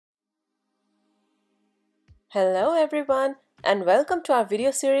Hello everyone and welcome to our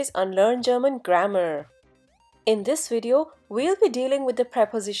video series on Learn German Grammar. In this video, we'll be dealing with the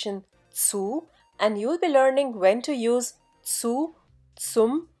preposition zu and you'll be learning when to use zu,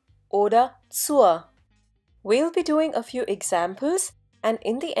 zum oder zur. We'll be doing a few examples and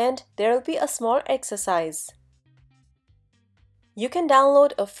in the end, there'll be a small exercise. You can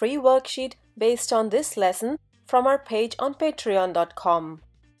download a free worksheet based on this lesson from our page on patreon.com.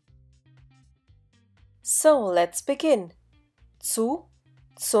 So let's begin. Zu,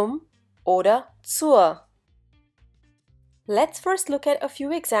 zum oder zur. Let's first look at a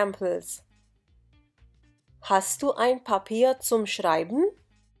few examples. Hast du ein Papier zum Schreiben?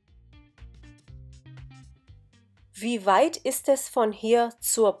 Wie weit ist es von hier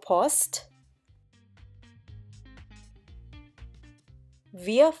zur Post?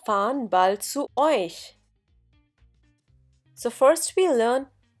 Wir fahren bald zu euch. So first we learn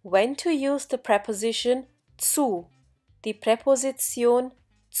when to use the preposition zu, die Präposition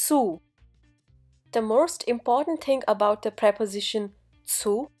zu. The most important thing about the preposition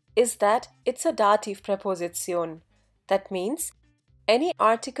zu is that it's a dative preposition. That means any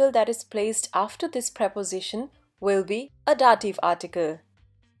article that is placed after this preposition will be a dative article.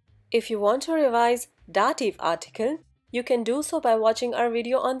 If you want to revise dative article, you can do so by watching our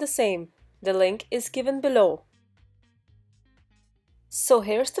video on the same. The link is given below. So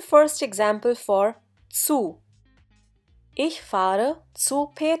here's the first example for zu. Ich fahre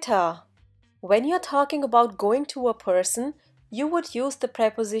zu Peter. When you're talking about going to a person, you would use the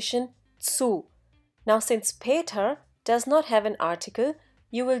preposition zu. Now since Peter does not have an article,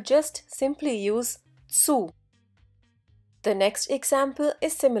 you will just simply use zu. The next example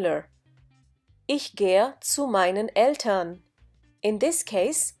is similar. Ich gehe zu meinen Eltern. In this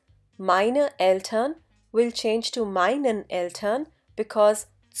case, meine Eltern will change to meinen Eltern because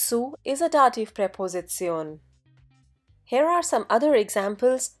zu is a dative preposition. Here are some other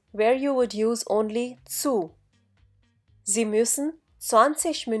examples where you would use only zu. Sie müssen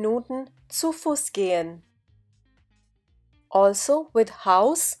 20 Minuten zu Fuß gehen. Also with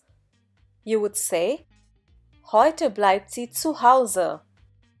Haus, you would say, heute bleibt sie zu Hause.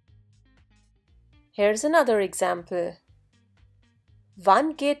 Here's another example.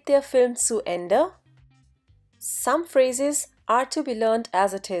 Wann geht der Film zu Ende? Some phrases are to be learned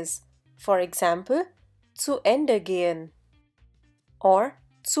as it is. For example, zu Ende gehen or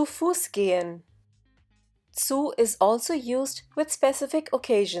zu Fuß gehen. Zu is also used with specific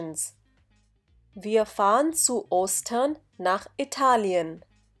occasions. Wir fahren zu Ostern nach Italien.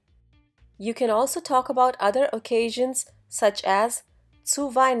 You can also talk about other occasions such as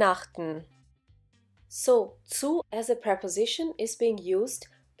zu Weihnachten. So, zu as a preposition is being used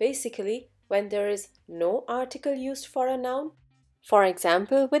basically when there is no article used for a noun, for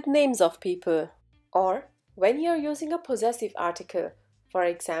example with names of people, or when you're using a possessive article, for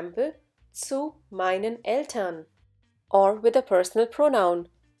example zu meinen Eltern, or with a personal pronoun,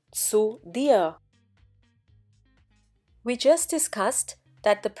 zu dir. We just discussed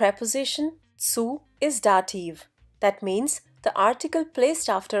that the preposition zu is dative. That means the article placed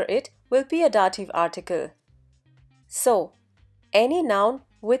after it will be a dative article. So, any noun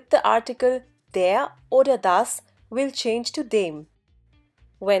with the article der oder das will change to dem.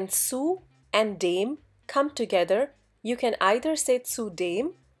 When zu and dem come together, you can either say zu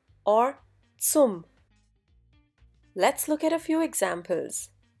dem or zum. Let's look at a few examples.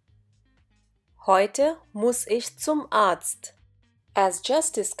 Heute muss ich zum Arzt. As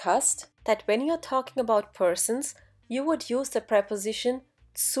just discussed, that when you're talking about persons, you would use the preposition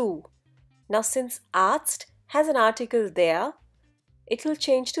zu. Now since Arzt has an article der, it will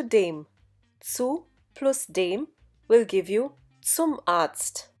change to dem. Zu plus dem will give you zum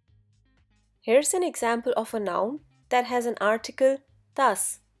Arzt. Here's an example of a noun that has an article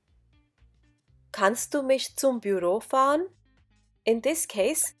das. Kannst du mich zum Büro fahren? In this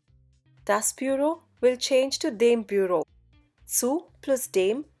case, das Büro will change to dem Büro. Zu plus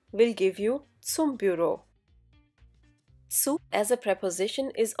dem will give you zum Büro. Zu as a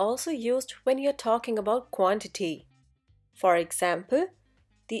preposition is also used when you're talking about quantity. For example,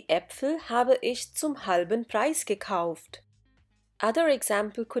 die Äpfel habe ich zum halben Preis gekauft. Other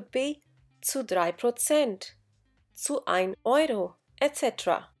example could be zu 3%, zu 1 Euro,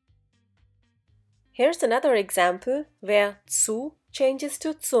 etc. Here's another example where zu changes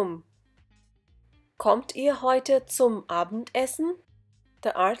to zum. Kommt ihr heute zum Abendessen?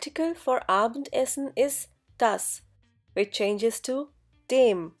 The article for Abendessen is das, which changes to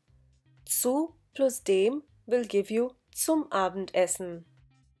dem. Zu plus dem will give you zum Abendessen.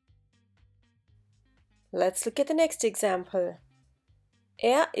 Let's look at the next example.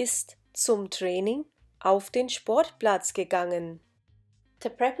 Er ist zum Training auf den Sportplatz gegangen. The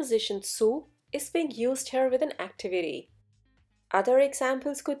preposition zu is being used here with an activity. Other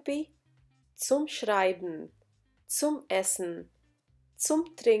examples could be zum Schreiben, zum Essen,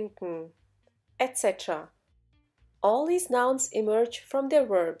 zum Trinken, etc. All these nouns emerge from their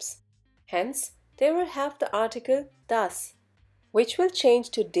verbs. Hence, they will have the article das, which will change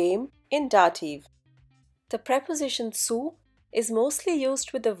to dem in dative. The preposition zu is mostly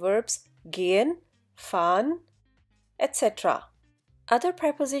used with the verbs gehen, fahren, etc. Other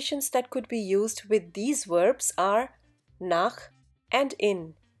prepositions that could be used with these verbs are nach and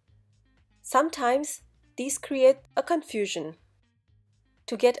in. Sometimes these create a confusion.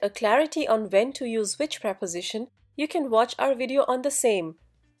 To get a clarity on when to use which preposition, you can watch our video on the same,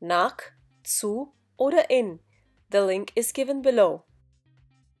 nach, zu oder in. The link is given below.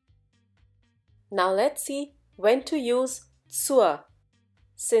 Now let's see when to use zur.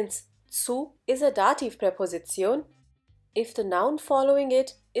 Since zu is a dative preposition, if the noun following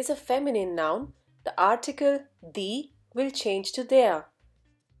it is a feminine noun, the article die will change to der.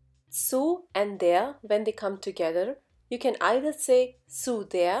 Zu and der, when they come together, you can either say zu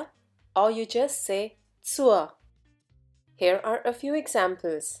der or you just say zur. Here are a few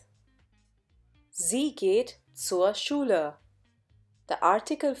examples. Sie geht zur Schule. The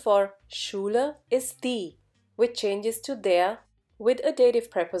article for Schule is die, which changes to der with a dative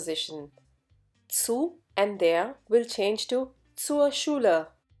preposition. Zu and der will change to zur Schule.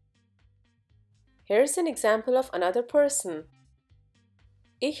 Here's an example of another person.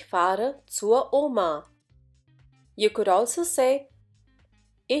 Ich fahre zur Oma. You could also say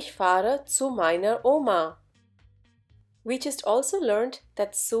ich fahre zu meiner Oma. We just also learned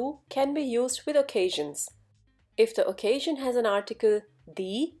that zu can be used with occasions. If the occasion has an article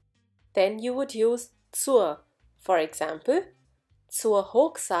die, then you would use zur. For example, zur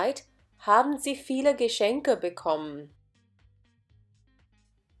Hochzeit haben Sie viele Geschenke bekommen.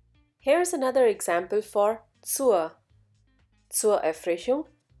 Here's another example for zur. Zur Erfrischung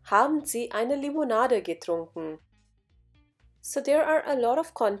haben Sie eine Limonade getrunken. So there are a lot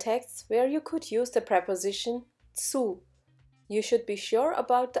of contexts where you could use the preposition zu. You should be sure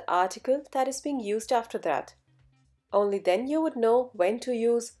about the article that is being used after that. Only then you would know when to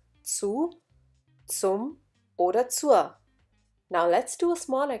use zu, zum oder zur. Now let's do a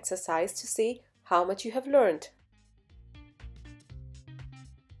small exercise to see how much you have learned.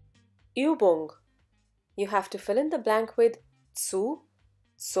 Übung. You have to fill in the blank with zu,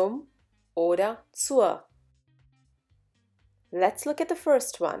 zum oder zur. Let's look at the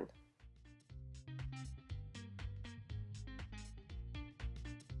first one.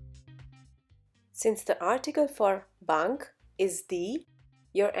 Since the article for Bank is die,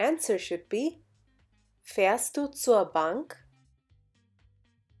 your answer should be fährst du zur Bank?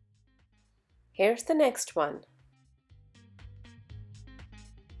 Here's the next one.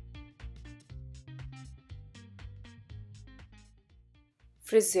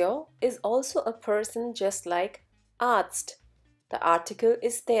 Friseur is also a person just like Arzt. The article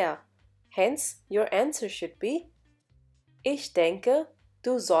is der. Hence, your answer should be ich denke,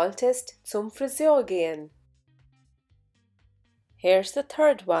 du solltest zum Friseur gehen. Here's the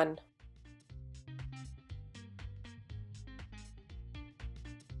third one.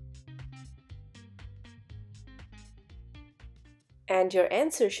 And your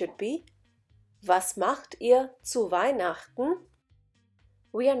answer should be was macht ihr zu Weihnachten?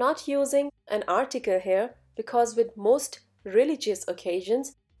 We are not using an article here because with most religious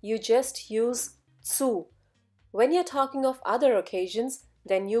occasions, you just use zu. When you're talking of other occasions,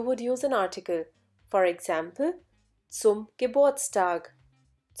 then you would use an article. For example, zum Geburtstag,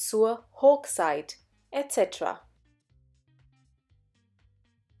 zur Hochzeit, etc.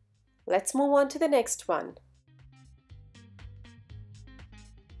 Let's move on to the next one.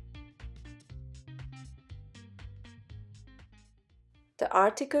 The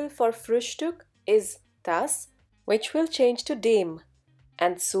article for Frühstück is das, which will change to dem,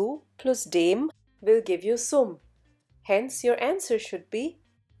 and zu plus dem will give you zum. Hence, your answer should be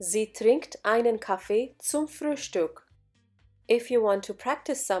Sie trinkt einen Kaffee zum Frühstück. If you want to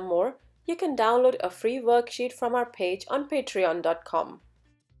practice some more, you can download a free worksheet from our page on patreon.com.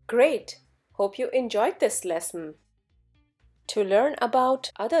 Great! Hope you enjoyed this lesson. To learn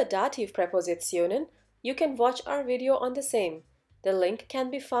about other dative prepositionen, you can watch our video on the same. The link can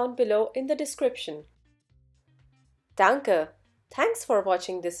be found below in the description. Danke! Thanks for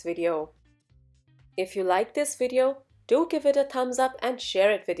watching this video. If you like this video, do give it a thumbs up and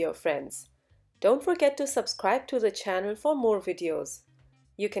share it with your friends. Don't forget to subscribe to the channel for more videos.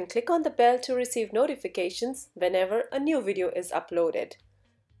 You can click on the bell to receive notifications whenever a new video is uploaded.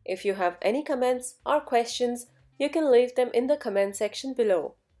 If you have any comments or questions, you can leave them in the comment section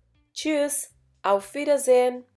below. Tschüss, auf Wiedersehen!